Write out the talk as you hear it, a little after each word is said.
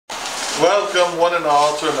Welcome one and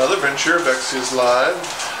all to another venture of Exiaslive.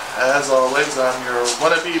 As always, I'm your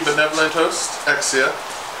wannabe benevolent host, Exia.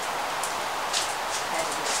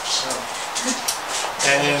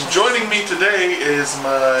 And joining me today is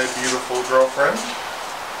my beautiful girlfriend.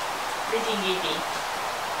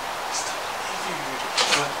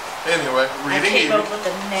 Anyway, I came up with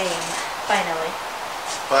a name, finally.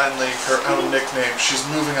 Finally, her own nickname. She's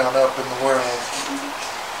moving on up in the world.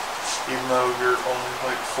 Even though you're only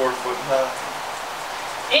like 4'9".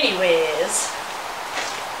 Anyways,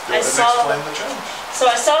 Go ahead and explain the challenge. So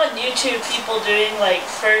I saw on YouTube people doing like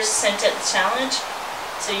first sentence challenge.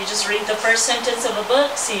 So you just read the first sentence of a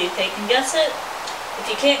book, see if they can guess it. If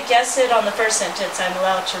you can't guess it on the first sentence, I'm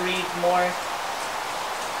allowed to read more.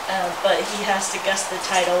 But he has to guess the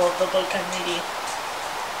title of the book I'm reading.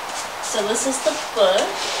 So this is the book.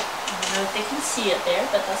 I don't know if they can see it there,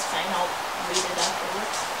 but that's fine. I'll read it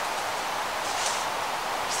afterwards.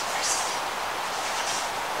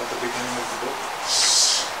 At the beginning of the book.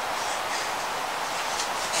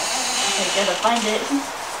 I gotta find it.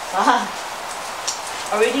 Ah.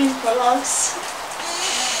 Are we doing prologues?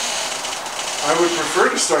 I would prefer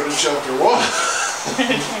to start in chapter 1.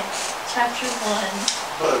 Okay. Chapter 1.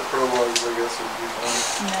 But prologues, I guess, would be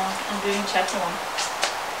fine. No, I'm doing chapter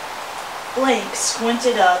 1. Blank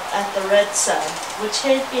squinted up at the red sun, which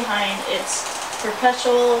hid behind its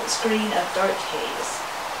perpetual screen of dark haze.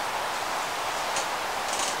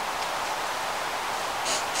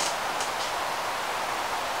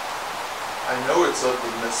 I know it's of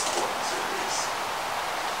the Mistborn series.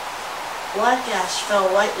 Black ash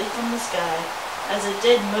fell lightly from the sky, as it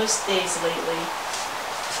did most days lately.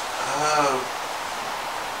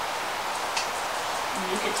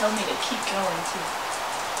 You could tell me to keep going, too.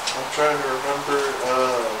 I'm trying to remember,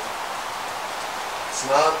 it's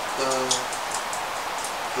not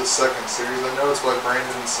the second series. I know it's by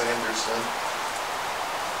Brandon Sanderson.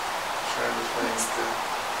 I'm trying to think.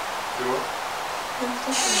 Do it? It's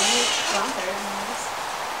just a little father.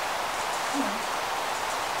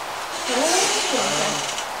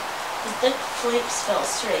 The thick flakes fell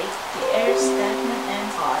straight, the air stagnant and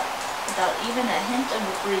hot, without even a hint of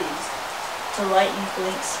a breeze to lighten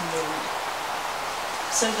Blink's mood.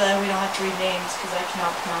 So glad we don't have to read names because I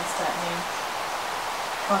cannot pronounce that name.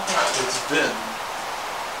 It's Finn.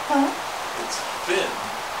 Huh? It's Finn.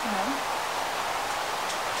 No.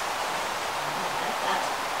 I like that.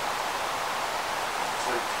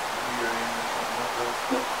 It's like weird or something like that.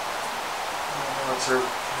 Oh, it's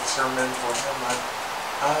her mentor. Never mind.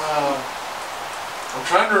 I'm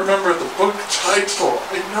trying to remember the book title.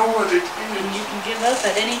 I know what it is. And you can give up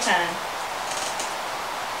at any time.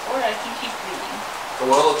 Or I can keep reading. The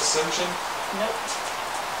Well of Ascension? Nope.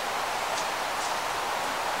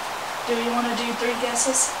 Do you want to do 3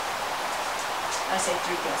 guesses? I say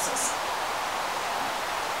 3 guesses.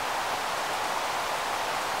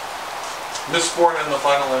 Mistborn and the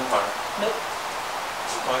Final Empire. Nope.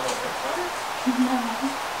 The Final Empire? No.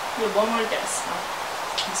 You have one more guess. I'll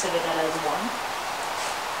consider that as 1.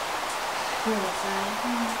 Where was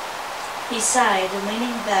I? He sighed,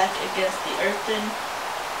 leaning back against the earthen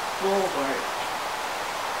bulwark,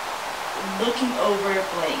 looking over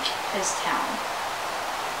Blank, his town.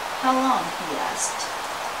 How long? He asked.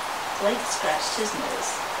 Blank scratched his nose.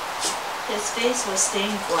 His face was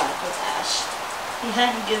stained black with ash. He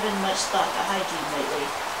hadn't given much thought to hygiene lately.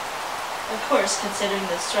 Of course, considering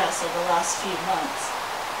the stress of the last few months,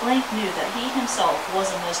 Blank knew that he himself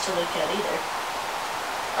wasn't much to look at either.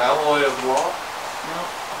 Alloy of Law? Nope,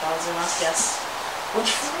 that was your last guess.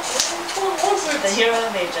 Which one was it? The Hero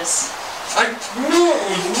of Ages. I knew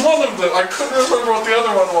it was one of them. I couldn't remember what the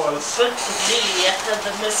other one was. Book 3 of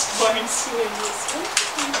the Mistborn series.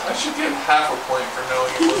 I should get half a point for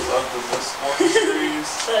knowing it was of the Mistborn series.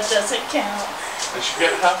 That doesn't count. I should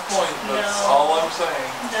get half a point, that's all I'm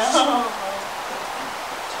saying. No.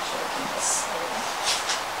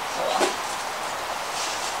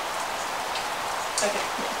 Okay,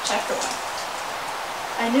 chapter 1.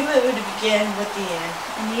 I knew it would begin with the end,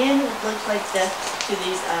 and the end would look like death to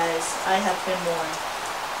these eyes. I have been warned.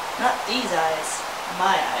 Not these eyes.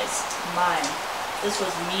 My eyes. Mine. This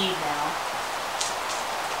was me now.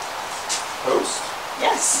 Host?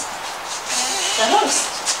 Yes. The Host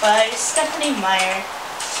by Stephanie Meyer.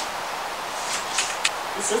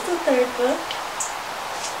 This is the 3rd book.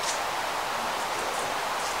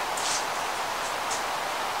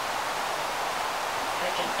 I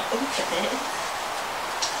can open it.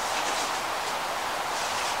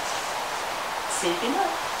 Saving up.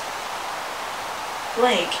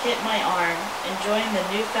 Blank hit my arm, enjoying the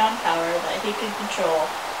newfound power that he could control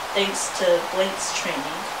thanks to Blake's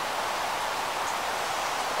training.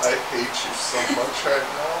 I hate you so much right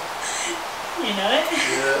now. You know it?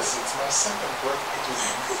 Yes, it's my second book.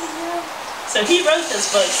 Yeah. So he wrote this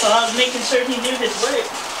book, so I was making sure he knew his work.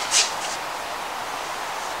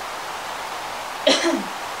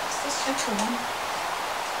 Is this chapter 1? I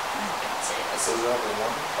can't say this. Does it have a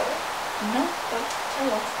one part? No, but I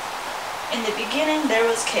will. In the beginning there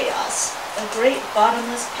was chaos, a great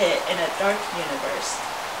bottomless pit in a dark universe.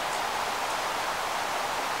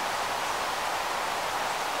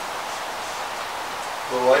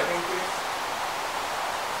 The Lightning Thief?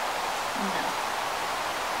 No.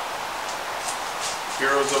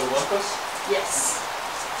 Heroes of Olympus? Yes.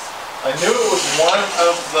 I knew it was one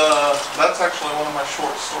of the... That's actually one of my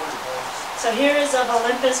short story ones. So Heroes of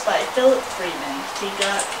Olympus by Philip Freeman. He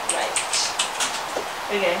got right.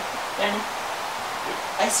 Okay, ready?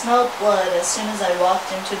 I smelled blood as soon as I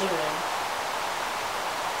walked into the room.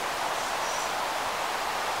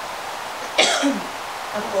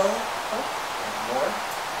 More?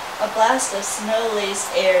 A blast of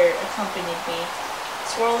snow-laced air accompanied me,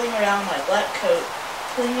 swirling around my black coat,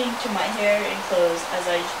 clinging to my hair and clothes as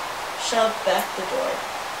I shoved back the door.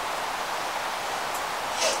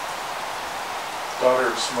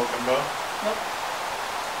 Daughter of Smoke and Bone? Nope.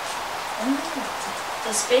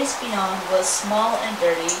 The space beyond was small and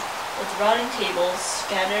dirty, with rotting tables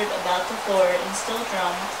scattered about the floor and steel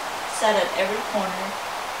drums set at every corner,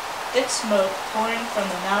 thick smoke pouring from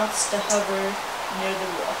the mouths to hover near the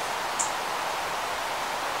roof.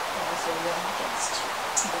 That was a room against.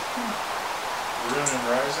 Rune and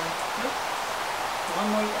Rising? Nope. One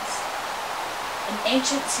more guess. An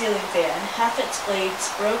ancient ceiling fan, half its blades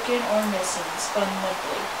broken or missing, spun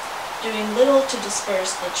limply, doing little to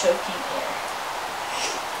disperse the choking air.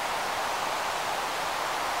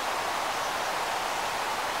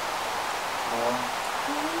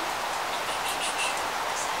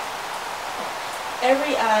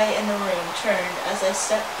 Every eye in the room turned as I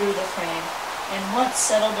stepped through the frame, and once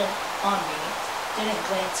settled on me, didn't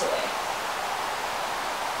glance away.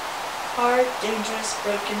 Hard, dangerous,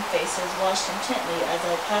 broken faces watched intently as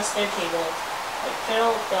I passed their table, like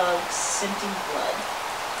feral dogs scenting blood.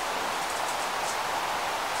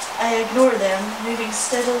 I ignored them, moving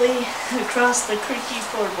steadily across the creaky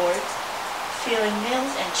floorboards, feeling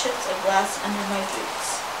nails and chips of glass under my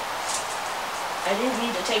boots. I didn't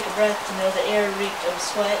need to take a breath to know the air reeked of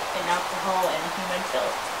sweat and alcohol and human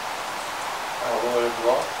filth. Alloy of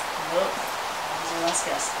Law? Nope. That was your last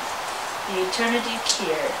guess. The Eternity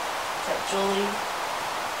Cure by Julie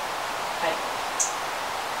Piper.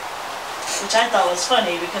 Which I thought was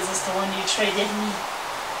funny because it's the one you traded me.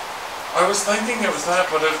 I was thinking it was that,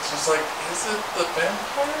 but it was just like, is it the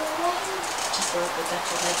vampire one? Just a little bit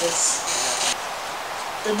after like this.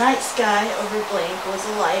 The night sky over Blank was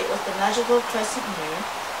alight with the magical crescent moon.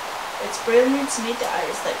 Its brilliance made the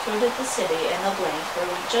ice that coated the city and the Blank where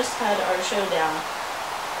we just had our showdown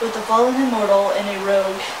with the fallen immortal and a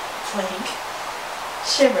rogue Blank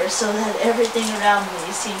shimmer so that everything around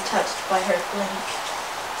me seemed touched by her Blank.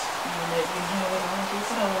 You know what I want to do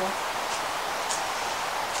for all.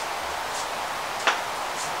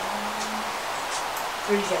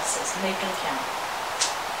 3 guesses. Make them count.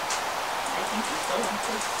 I think you still want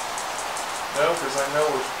to. No, because I know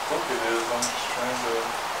which book it is. I'm just trying to...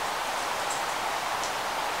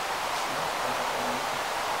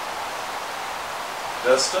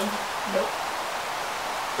 Destined? Nope.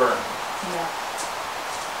 Burn. No.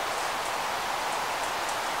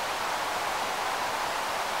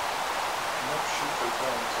 No, shoot the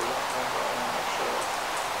gun, so I don't have that on my shelf.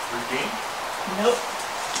 Redeemed? Nope.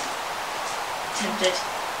 Tempted.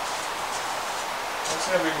 That's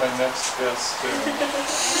gonna be my next guess too.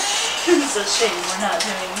 It's a shame we're not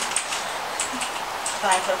doing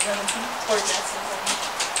 5 of them. 4 guesses.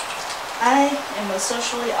 I am a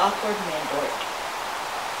socially awkward mandork.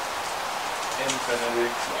 Infinity.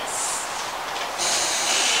 Yes.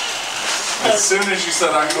 As soon as you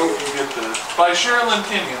said, I hope you get this. By Sherilyn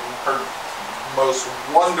Kenyon, her most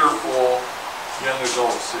wonderful young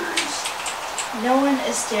adult series. No one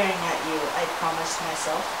is staring at you, I promised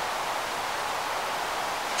myself.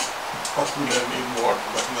 I'm gonna need more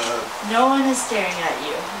than that. No one is staring at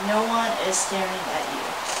you. No one is staring at you.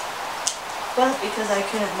 But because I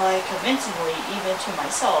couldn't lie convincingly even to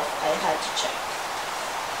myself, I had to check.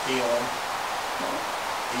 Eon. No.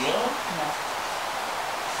 Eon? No.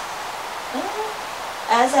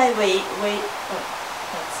 As I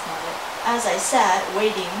that's not it. As I sat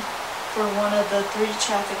waiting for one of the 3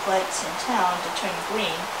 traffic lights in town to turn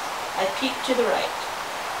green, I peeked to the right.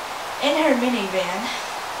 In her minivan,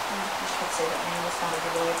 I can't say that name, it's not a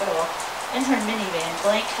good way, but well. In her minivan,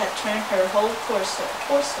 Blank had turned her whole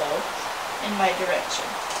torso in my direction.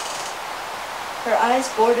 Her eyes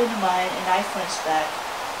bored into mine, and I flinched back,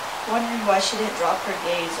 wondering why she didn't drop her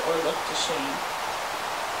gaze or look ashamed.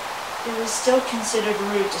 It was still considered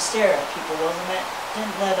rude to stare at people, wasn't it?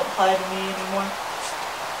 Didn't that apply to me anymore?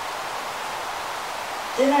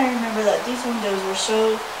 Then I remember that these windows were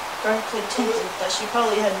so darkly tinted that she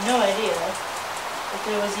probably had no idea that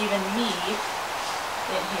there was even me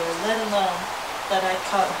in here, let alone that I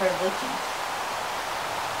caught her looking.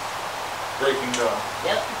 Breaking dawn.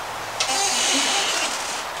 Yep.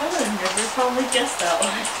 I would have never probably guessed that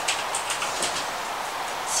one.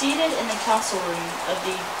 Seated in the council room of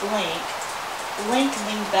the blank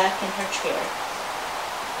leaned back in her chair.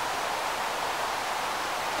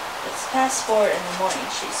 It's past 4 in the morning,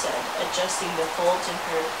 she said, adjusting the folds in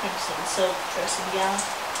her crimson silk dressing gown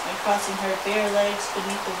and crossing her bare legs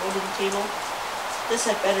beneath the wooden table. This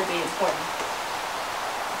had better be important.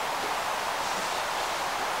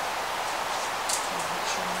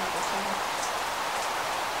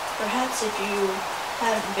 Perhaps if you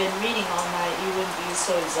hadn't been reading all night, you wouldn't be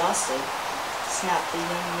so exhausted, snapped the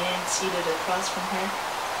young man seated across from her.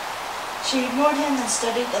 She ignored him and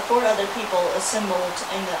studied the 4 other people assembled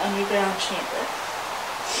in the underground chamber.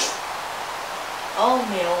 All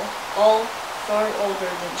male, all far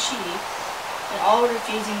older than she, and all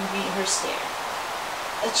refusing to meet her stare.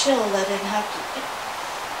 A chill that didn't have to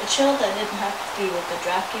do with the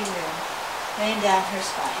drafty room ran down her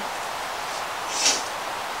spine.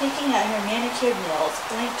 Picking at her manicured nails,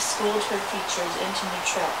 Blank schooled her features into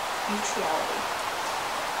neutrality.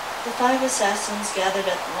 The 5 assassins gathered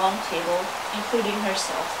at the long table, including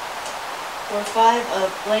herself, were 5 of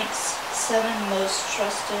Blank's 7 most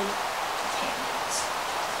trusted companions.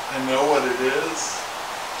 I know what it is,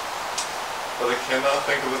 but I cannot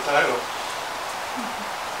think of the title.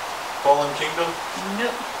 Fallen Kingdom?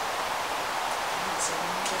 Nope.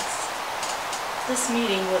 This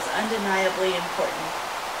meeting was undeniably important.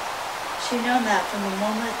 She'd known that from the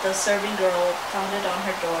moment the serving girl pounded on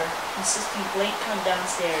her door, insisting Blake come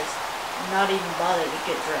downstairs and not even bother to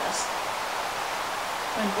get dressed.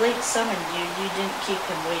 When Blake summoned you, you didn't keep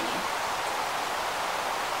him waiting.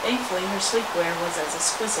 Thankfully, her sleepwear was as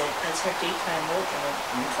exquisite as her daytime wardrobe.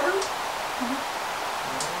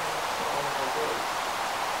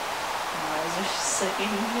 Eyes are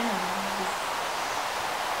sucking down.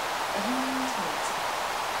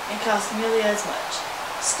 It cost nearly as much.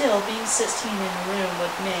 Still, being 16 in a room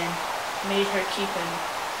with men made her keep an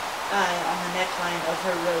eye on the neckline of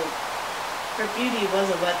her robe. Her beauty was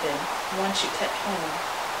a weapon, one she kept home,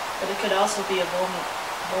 but it could also be a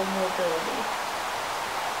vulnerability.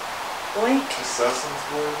 Blank. Assassin's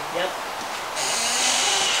Word? Yep.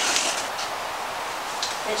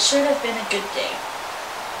 It should have been a good day.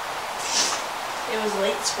 It was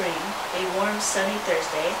late spring, a warm, sunny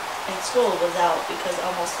Thursday, and school was out because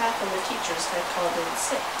almost half of the teachers had called in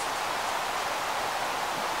sick.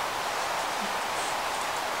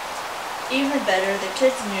 Even better, the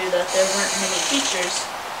kids knew that there weren't many teachers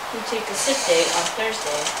who take a sick day on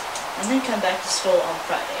Thursday and then come back to school on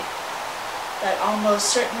Friday. That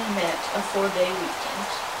almost certainly meant a 4-day weekend.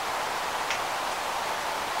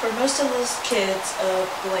 For most of those kids of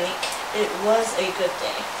Blank, it was a good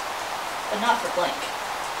day, but not for Blank.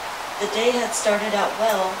 The day had started out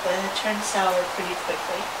well, but had turned sour pretty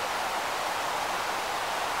quickly.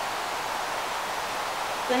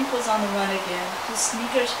 Blank was on the run again. His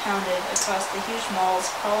sneakers pounded across the huge mall's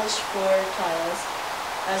polished floor tiles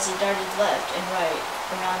as he darted left and right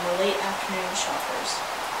around the late afternoon shoppers.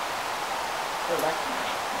 Or left and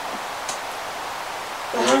right.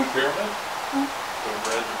 The Red Pyramid? Huh? The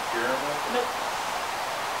Red Pyramid? Nope.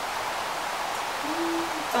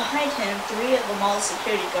 Behind him, 3 of the mall's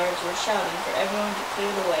security guards were shouting for everyone to clear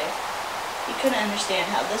the way. He couldn't understand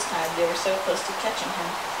how this time they were so close to catching him.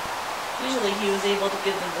 Usually he was able to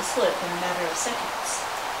give them the slip in a matter of seconds.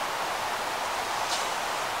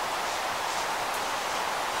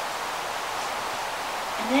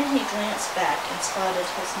 And then he glanced back and spotted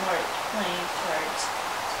his marked playing cards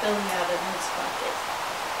spilling out of his pocket,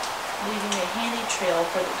 leaving a handy trail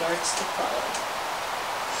for the guards to follow.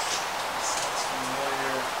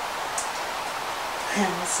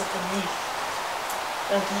 What's up with me?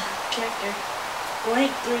 Of the character.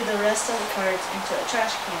 Blank threw the rest of the cards into a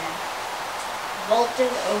trash can, vaulted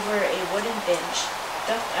over a wooden bench,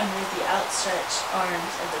 ducked under the outstretched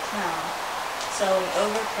arms of the clown, selling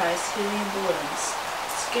overpriced helium balloons,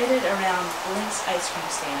 skidded around Blank's ice cream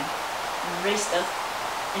stand, and raced up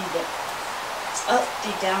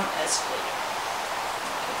the down escalator.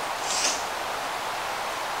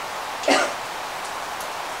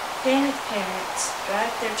 Panicked parents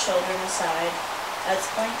dragged their children aside as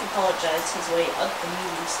Blank apologized his way up the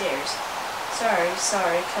moving stairs,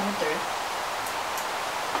 Sorry, coming through.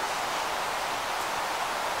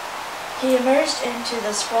 He emerged into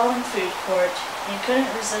the sprawling food court and couldn't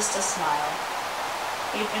resist a smile.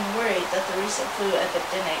 He'd been worried that the recent flu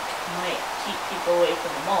epidemic might keep people away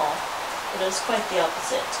from the mall, but it was quite the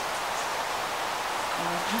opposite.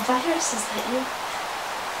 Virus, is that you?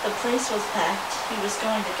 The place was packed. He was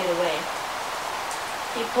going to get away.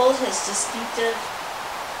 He pulled his distinctive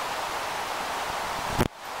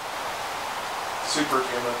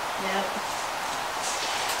Superhuman. Yep.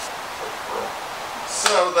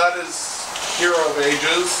 So that is Hero of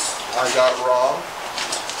Ages. I got wrong.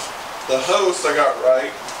 The Host I got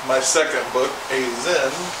right. My second book,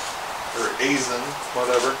 Azen, or Azen,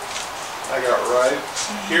 whatever, I got right.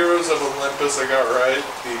 Heroes of Olympus I got right.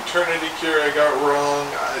 The Eternity Cure I got wrong.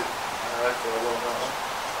 I feel a little wrong.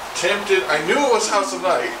 Tempted, I knew it was House of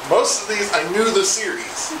Night. Most of these I knew the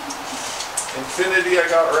series. Infinity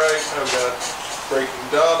I got right. I've got Breaking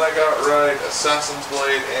Dawn I got right. Assassin's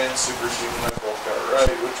Blade and Superhuman I both got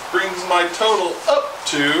right, which brings my total up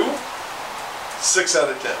to 6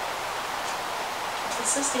 out of 10.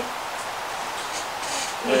 Consistent.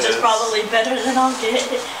 Which is probably better than I'll get.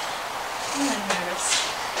 I'm nervous.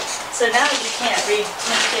 So now you can't read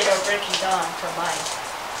Tempted or Breaking Dawn for mine.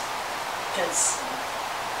 Because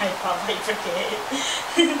I'd probably forget.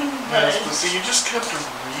 Yes, but see, you just kept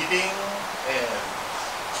reading and...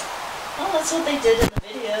 Well, that's what they did in the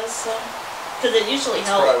videos, so... Because it usually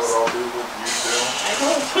helps. That's probably what I'll do with you too. I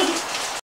hope.